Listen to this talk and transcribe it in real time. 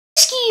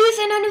Ski Youth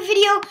in a new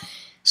video.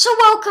 So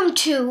welcome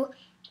to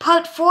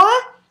part 4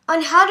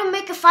 on how to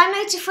make a Five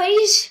Nights at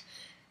Freddy's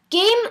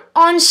game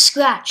on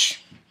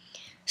Scratch.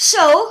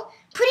 So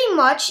pretty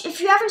much, if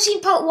you haven't seen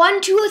part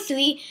 1, 2, or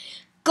 3,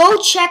 go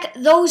check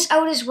those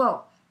out as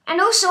well. And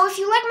also, if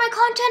you like my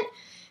content,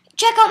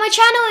 check out my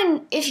channel,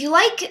 and if you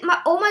like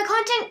all my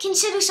content,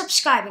 consider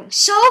subscribing.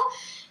 So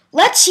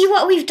let's see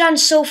what we've done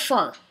so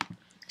far.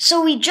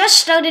 So we just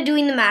started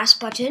doing the mask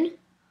button.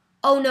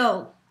 Oh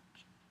no.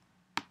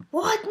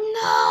 What?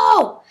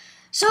 No!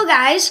 So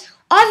guys,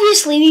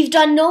 obviously we've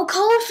done no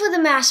color for the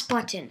mask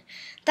button.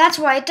 That's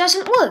why it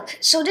doesn't work.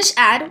 So just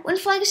add when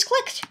flag is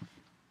clicked.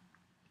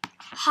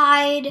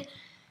 Hide.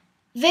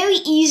 Very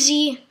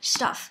easy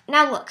stuff.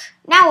 Now look.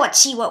 Now let's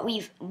see what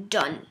we've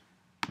done.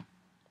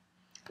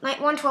 Night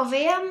 1:12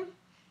 a.m.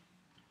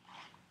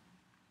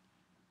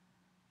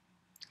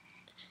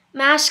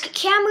 Mask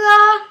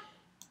camera.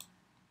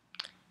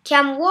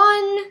 Cam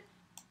 1.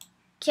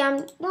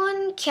 Cam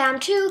 1, Cam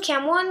 2,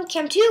 Cam 1,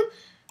 Cam 2.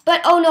 But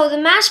oh no, the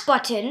mask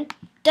button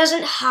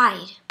doesn't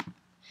hide.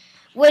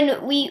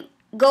 When we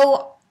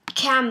go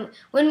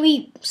when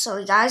we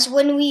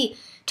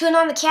turn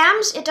on the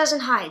cams, it doesn't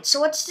hide. So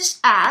let's just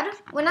add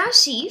when I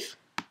receive,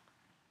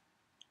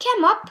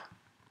 cam up,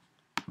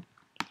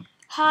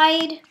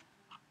 hide,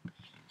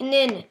 and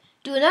then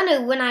do another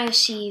when I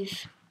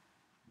receive,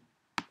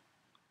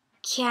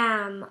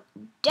 cam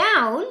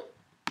down,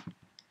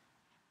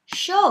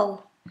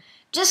 show.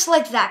 Just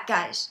like that,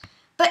 guys.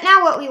 But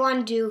now what we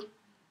want to do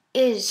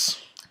is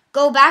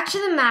go back to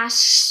the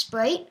mask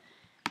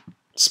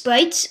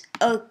sprites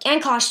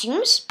and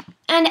costumes,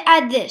 and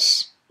add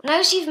this. When I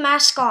receive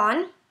mask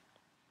on,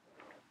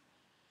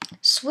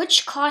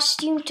 switch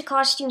costume to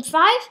costume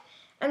 5.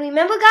 And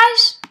remember,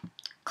 guys,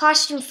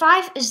 costume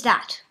 5 is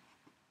that.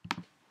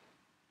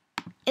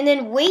 And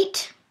then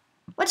wait.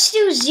 Let's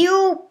do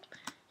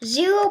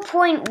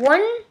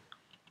 0.1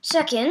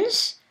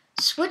 seconds.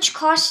 Switch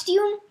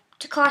costume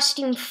to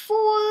costume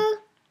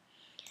 4,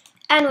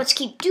 and let's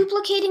keep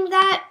duplicating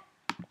that,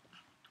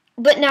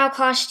 but now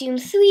costume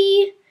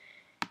 3,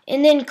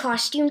 and then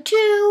costume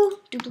 2,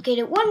 duplicate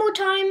it one more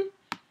time,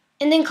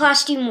 and then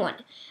costume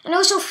 1. And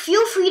also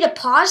feel free to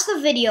pause the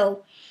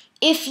video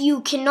if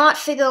you cannot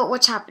figure out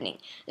what's happening.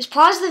 Just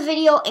pause the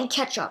video and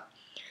catch up.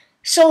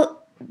 So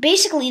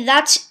basically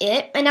that's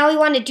it, and now we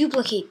want to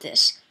duplicate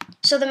this.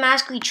 So the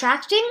mask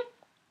retracting,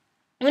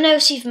 when I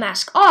receive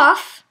mask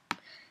off,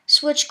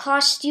 switch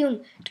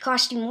costume to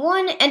costume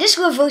 1, and just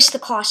reverse the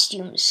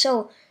costumes.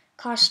 So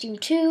costume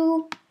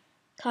 2,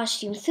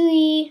 costume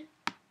 3,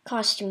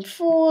 costume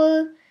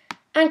 4,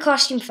 and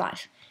costume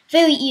 5.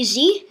 Very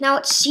easy. Now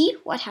let's see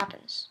what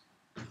happens.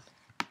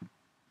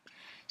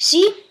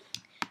 See?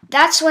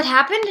 That's what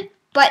happened,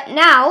 but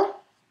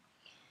now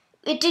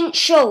it didn't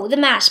show the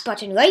mask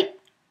button, right?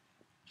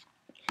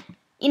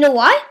 You know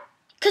why?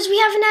 Because we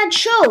haven't had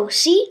show.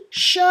 See?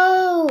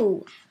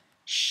 Show.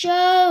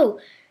 Show.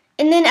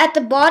 And then at the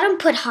bottom,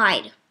 put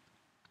hide.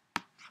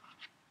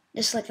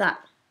 Just like that.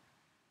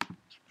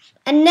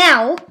 And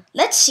now,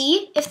 let's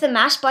see if the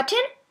mask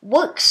button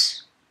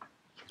works.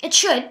 It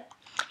should.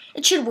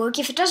 It should work.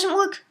 If it doesn't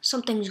work,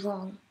 something's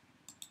wrong.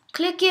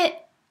 Click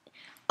it.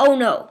 Oh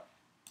no.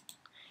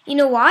 You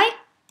know why?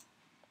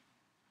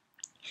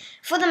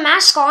 For the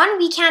mask on,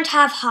 we can't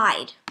have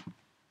hide.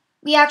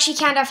 We actually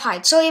can't have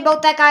hide. Sorry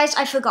about that, guys.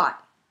 I forgot.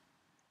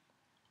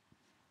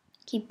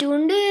 Keep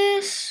doing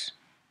this.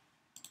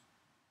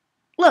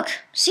 Look,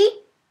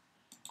 see?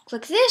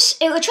 Click this,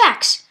 it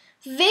retracts.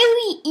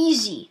 Very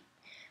easy.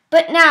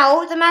 But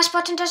now the mask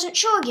button doesn't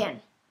show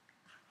again.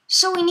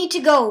 So we need to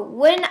go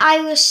when I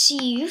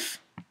receive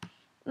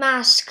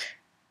mask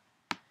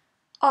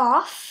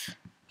off,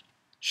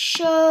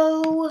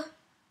 show,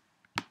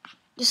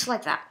 just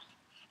like that.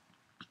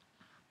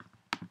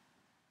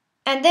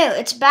 And there,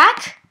 it's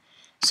back.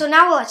 So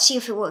now let's see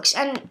if it works.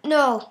 And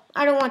no,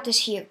 I don't want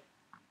this here.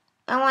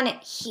 I want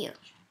it here.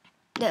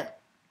 There.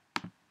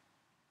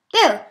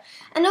 There.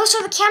 And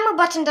also the camera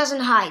button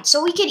doesn't hide,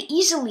 so we could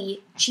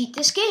easily cheat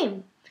this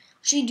game,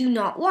 which we do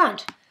not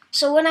want.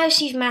 So when I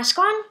receive mask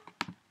on,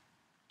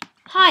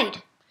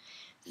 hide.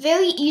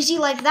 Very easy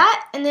like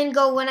that, and then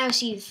go when I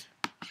receive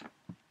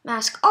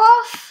mask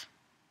off,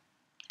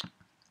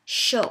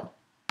 show.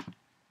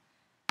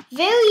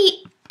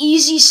 Very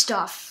easy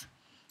stuff.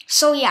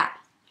 So yeah,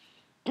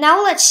 now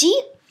let's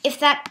see if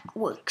that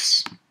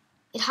works.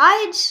 It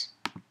hides,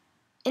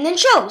 and then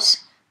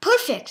shows.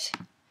 Perfect.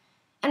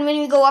 And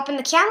when we go up in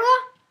the camera,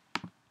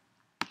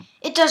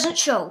 it doesn't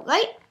show,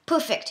 right?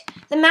 Perfect.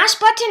 The mask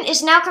button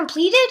is now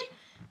completed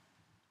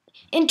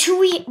until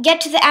we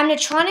get to the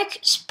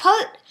animatronic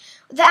part.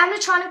 The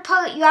animatronic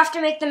part, you have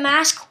to make the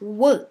mask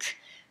work.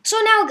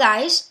 So now,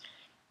 guys,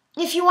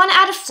 if you want to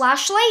add a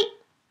flashlight,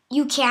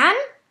 you can.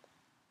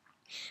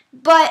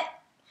 But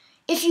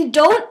if you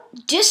don't,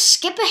 just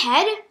skip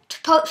ahead to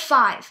part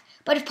 5.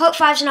 But if part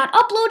 5 is not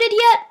uploaded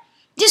yet,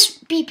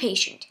 just be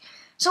patient.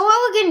 So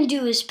what we're going to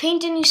do is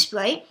paint a new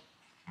sprite,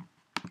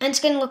 and it's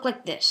going to look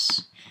like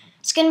this.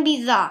 It's going to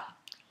be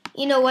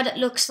you know what it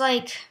looks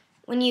like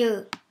when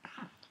you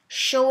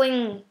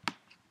showing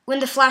when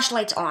the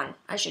flashlight's on,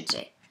 I should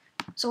say.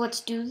 So let's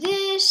do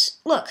this.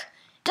 Look,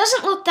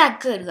 doesn't look that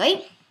good,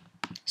 right?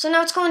 So now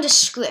let's go into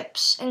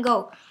scripts and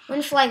go,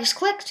 when flag is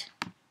clicked,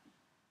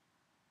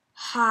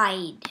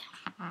 hide.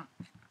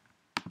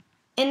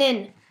 And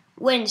then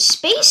when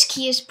space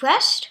key is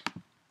pressed,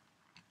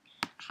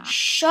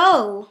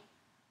 show.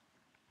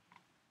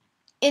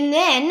 And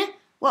then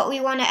what we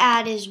want to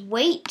add is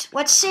wait.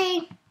 Let's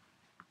wait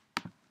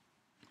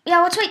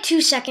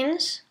 2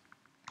 seconds.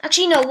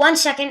 Actually, no, 1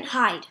 second,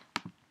 hide.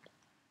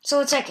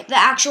 So it's like the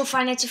actual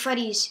Five Nights at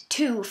Freddy's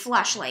 2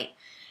 flashlight.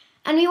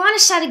 And we want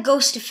to set a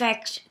ghost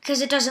effect because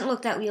it doesn't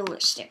look that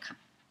realistic.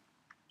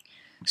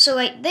 So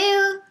right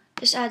there,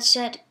 just add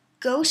set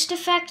ghost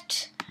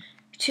effect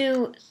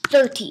to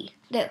 30.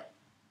 There.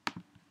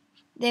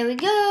 There we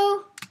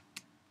go.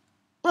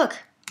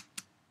 Look.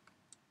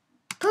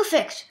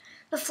 Perfect.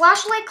 The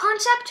flashlight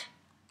concept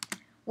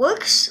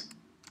works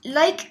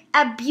like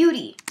a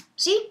beauty.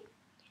 See?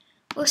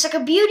 Looks like a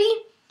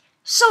beauty.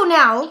 So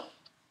now,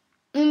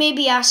 you may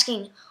be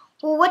asking,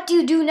 well, what do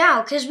you do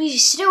now? Because we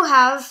still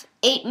have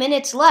 8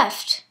 minutes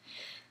left.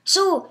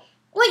 So,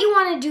 what you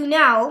want to do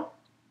now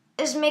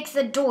is make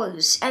the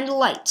doors and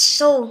lights.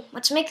 So,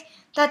 let's make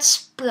that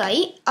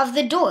sprite of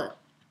the door.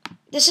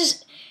 This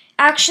is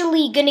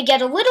actually going to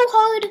get a little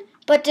hard,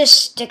 but just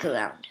stick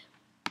around.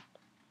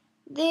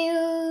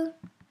 There.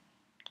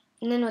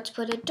 And then let's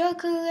put a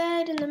darker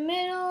red in the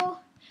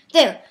middle.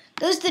 There.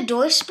 There's the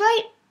door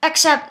sprite.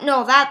 Except,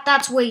 no,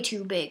 that's way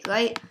too big,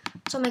 right?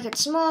 So make it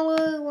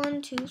smaller.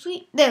 1, 2,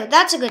 3. There,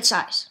 that's a good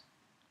size.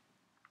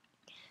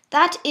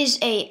 That is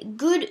a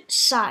good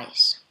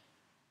size.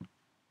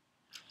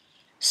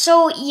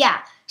 So, yeah.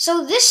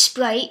 So this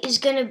sprite is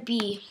going to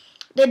be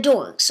the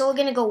door. So we're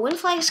going to go when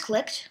flag is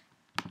clicked.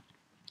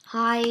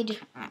 Hide.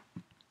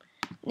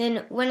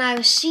 Then when I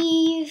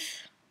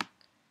receive,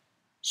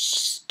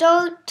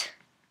 start.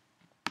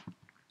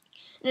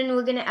 And then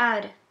we're going to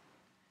add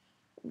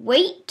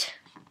wait.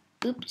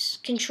 Oops,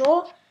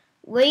 control.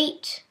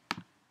 Wait.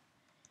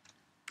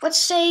 Let's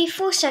say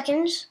 4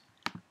 seconds.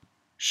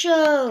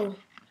 Show.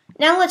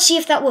 Now let's see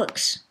if that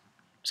works.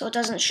 So it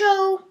doesn't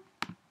show.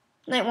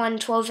 Night 1,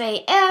 12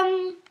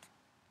 a.m.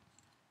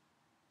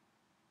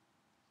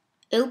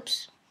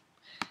 Oops.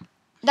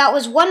 That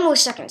was 1 more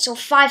second, so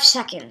 5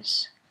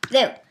 seconds.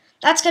 There.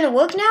 That's going to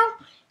work now.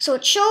 So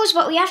it shows,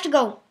 but we have to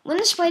go. When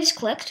the sprite is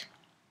clicked,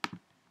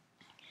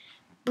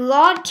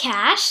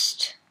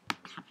 broadcast,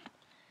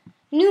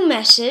 new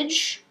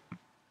message,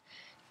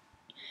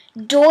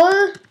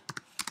 door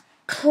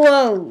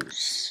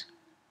close.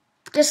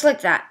 Just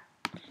like that.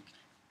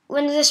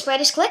 When the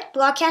sprite is clicked,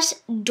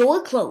 broadcast,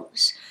 door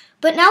close.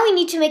 But now we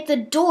need to make the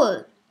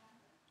door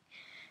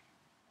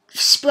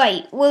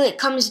sprite where it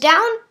comes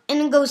down and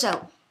then goes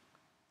out.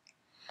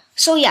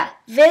 So yeah,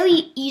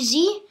 very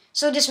easy.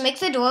 So just make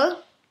the door.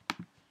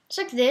 It's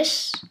like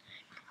this.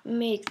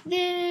 Make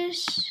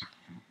this.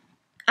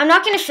 I'm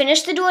not going to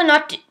finish the door,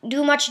 not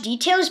do much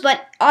details,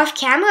 but off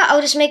camera,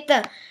 I'll just make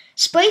the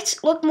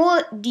sprites look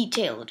more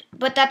detailed.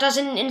 But that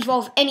doesn't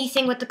involve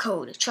anything with the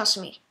code, trust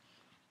me.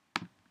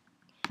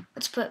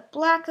 Let's put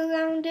black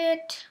around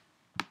it.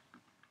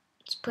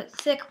 Let's put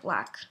thick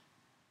black.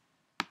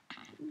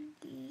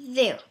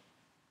 There.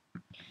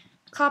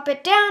 Crop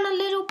it down a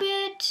little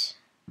bit.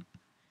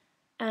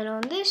 And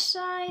on this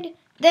side,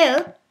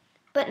 there.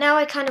 But now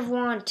I kind of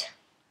want,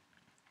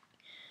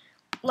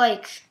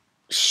 like,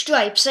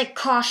 stripes, like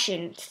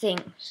caution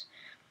things.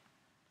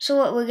 So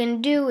what we're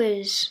going to do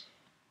is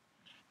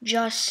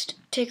just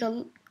take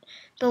the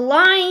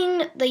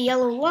line, the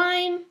yellow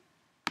line,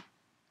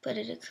 put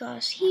it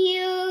across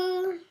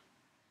here,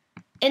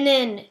 and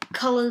then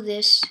color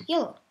this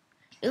yellow.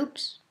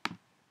 Oops.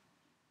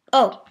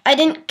 Oh, I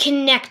didn't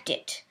connect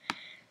it.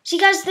 See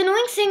guys, the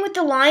annoying thing with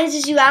the lines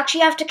is you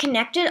actually have to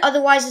connect it,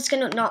 otherwise it's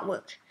going to not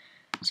work.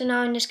 So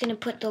now I'm just going to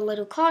put the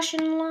little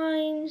caution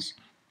lines,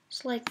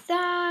 just like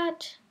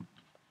that.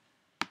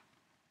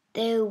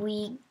 There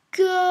we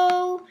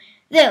go.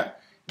 There.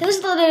 There's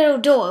the little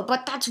door,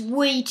 but that's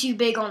way too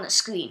big on the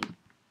screen.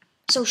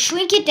 So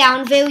shrink it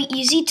down very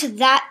easy to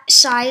that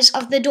size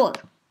of the door.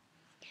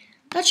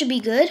 That should be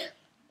good.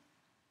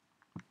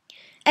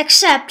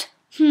 Except,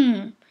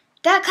 that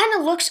kind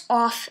of looks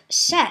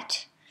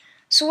offset.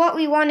 So what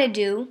we want to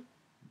do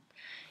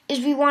is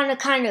we want to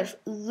kind of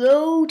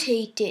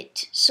rotate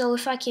it. So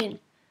if I can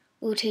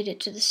rotate it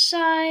to the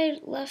side,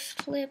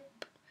 left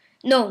flip.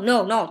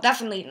 No,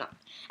 definitely not.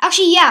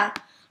 Actually, yeah,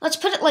 let's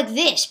put it like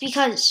this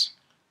because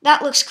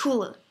that looks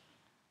cooler.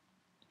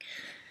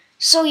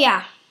 So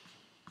yeah,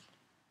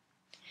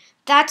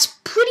 that's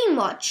pretty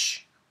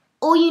much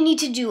all you need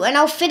to do. And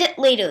I'll fit it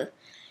later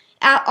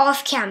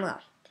off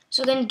camera.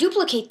 So then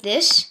duplicate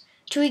this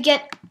till we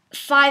get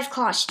 5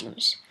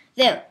 costumes.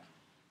 There.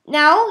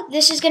 Now,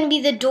 this is going to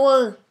be the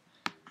door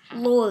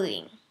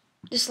lowering.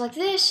 Just like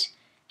this.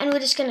 And we're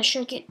just going to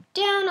shrink it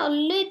down a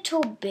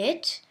little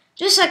bit.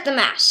 Just like the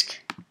mask.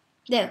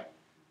 There.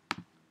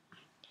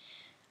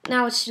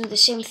 Now let's do the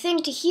same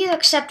thing to here,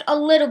 except a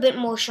little bit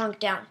more shrunk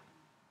down.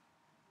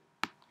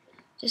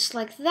 Just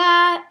like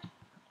that.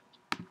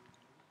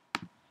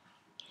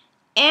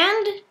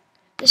 And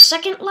the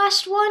second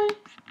last one,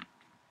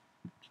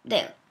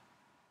 there.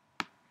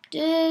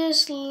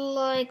 Just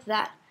like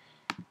that.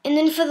 And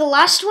then for the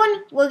last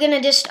one, we're going to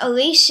just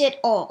erase it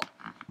all.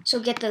 So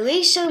get the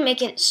eraser,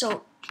 make it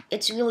so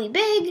it's really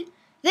big.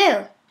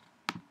 There.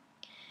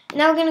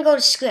 Now we're going to go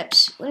to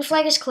scripts. When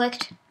flag is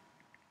clicked,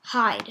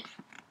 hide.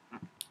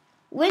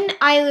 When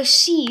I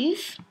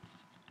receive,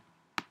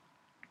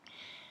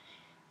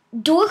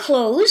 door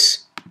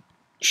close,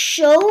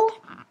 show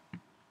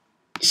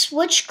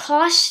switch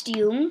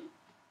costume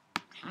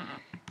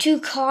to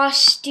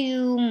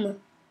costume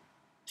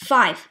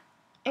 5.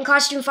 And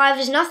costume 5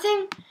 is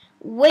nothing.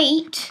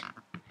 Wait.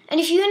 And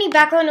if you hear any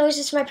background noise,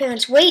 it's my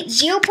parents. Wait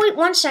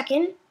 0.1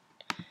 second.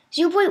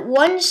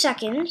 0.1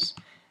 seconds.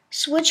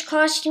 Switch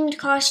costume to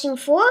costume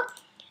 4.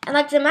 And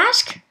like the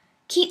mask,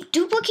 keep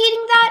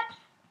duplicating that.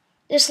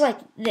 Just like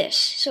this.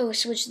 So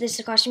switch this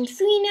to costume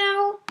 3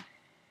 now.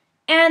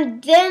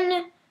 And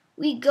then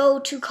we go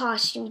to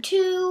costume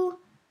 2.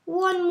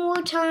 One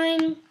more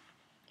time.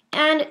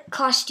 And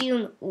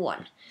costume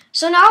 1.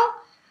 So now,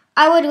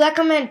 I would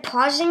recommend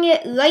pausing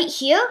it right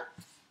here.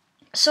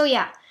 So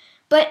yeah.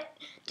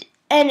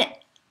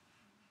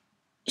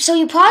 So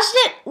you paused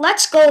it.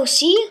 Let's go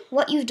see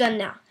what you've done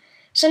now.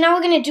 So now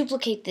we're going to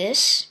duplicate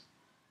this.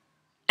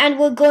 And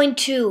we're going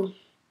to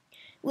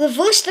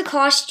reverse the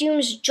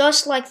costumes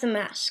just like the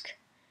mask.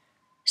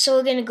 So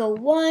we're going to go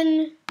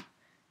 1,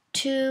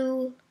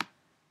 2,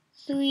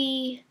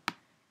 3,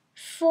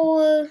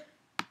 4,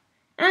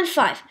 and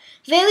 5.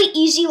 Very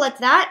easy like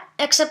that,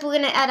 except we're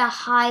going to add a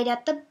hide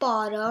at the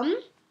bottom.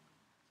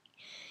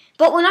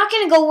 But we're not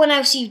going to go when I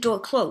receive door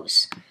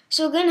close.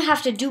 So we're going to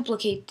have to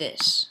duplicate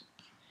this.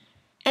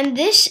 And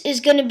this is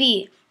going to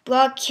be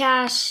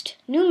broadcast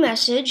new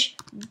message,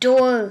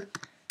 door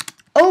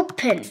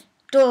open.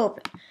 Door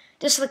open.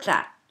 Just like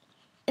that.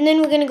 And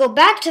then we're going to go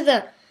back to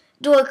the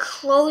door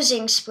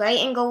closing sprite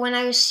and go when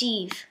I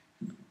receive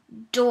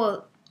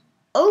door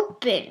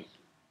open.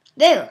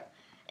 There.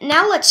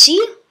 Now let's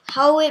see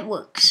how it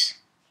works.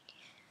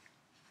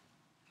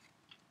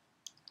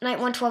 Night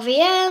 1:12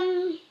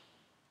 a.m.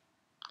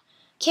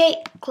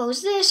 Okay,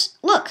 close this.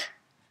 Look.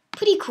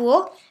 Pretty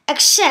cool.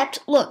 Except,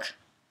 look.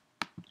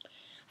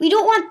 We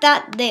don't want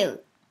that there,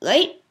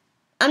 right?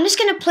 I'm just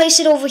going to place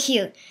it over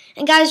here.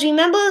 And guys,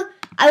 remember,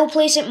 I will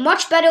place it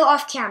much better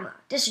off camera.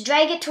 Just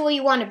drag it to where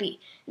you want to be.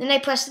 Then I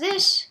press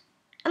this.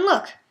 And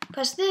look.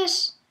 Press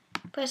this.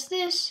 Press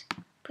this.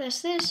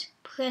 Press this.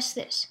 Press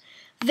this.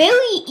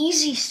 Very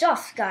easy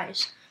stuff,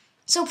 guys.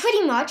 So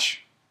pretty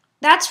much,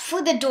 that's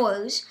for the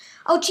doors.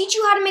 I'll teach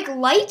you how to make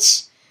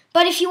lights.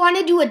 But if you want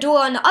to do a door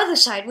on the other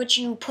side, which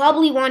you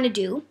probably want to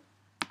do,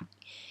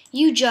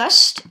 you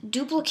just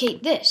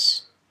duplicate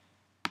this.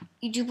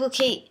 You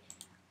duplicate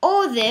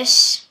all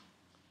this,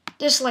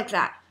 just like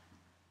that.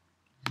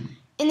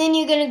 And then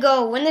you're going to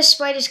go, when the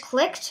sprite is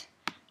clicked,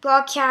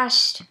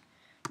 broadcast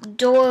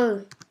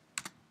door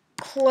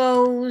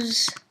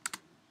close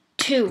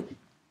 2.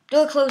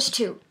 Door close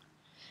 2.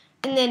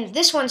 And then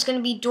this one's going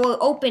to be door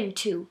open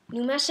 2.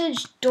 New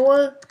message,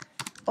 door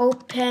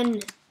open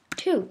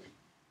 2.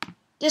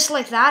 Just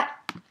like that.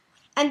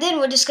 And then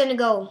we're just going to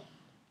go,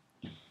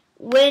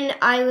 when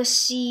I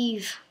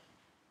receive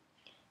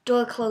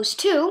door close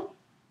 2,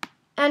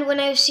 and when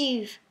I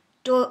receive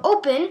door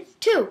open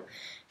 2.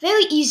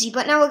 Very easy,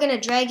 but now we're going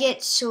to drag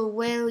it so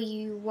where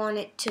you want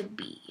it to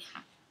be.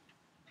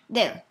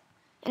 There.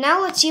 And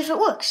now let's see if it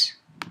works.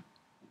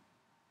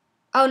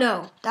 Oh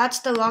no, that's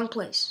the wrong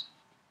place.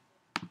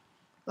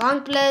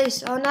 Wrong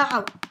place. Oh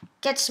no.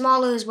 Get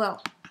smaller as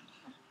well.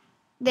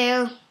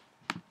 There.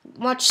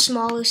 Much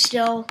smaller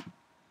still.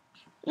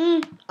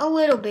 A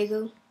little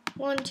bigger.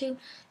 1, 2.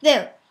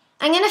 There.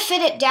 I'm going to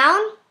fit it down.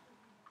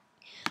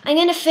 I'm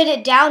going to fit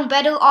it down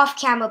better off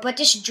camera, but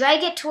just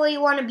drag it to where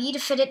you want to be to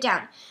fit it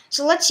down.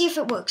 So let's see if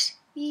it works.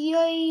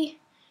 Yay.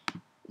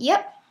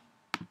 Yep.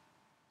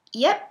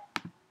 Yep.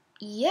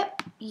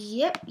 Yep.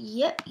 Yep.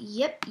 Yep.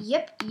 Yep.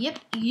 Yep. Yep.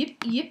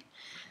 Yep. Yep.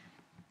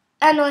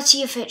 And let's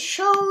see if it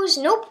shows.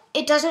 Nope,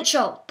 it doesn't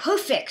show.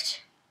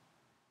 Perfect.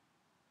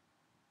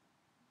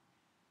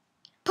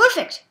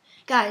 Perfect,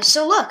 guys.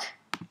 So look,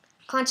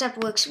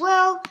 concept works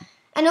well.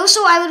 And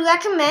also I would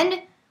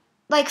recommend,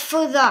 like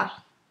for the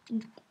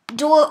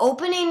door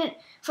opening,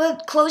 for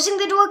closing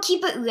the door,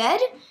 keep it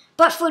red.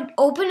 But for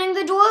opening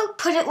the door,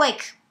 put it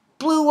like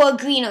blue or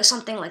green or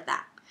something like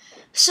that.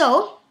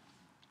 So,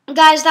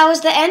 guys, that was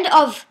the end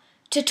of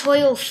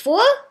tutorial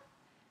 4.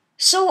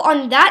 So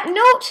on that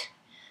note,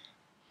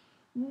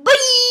 bye!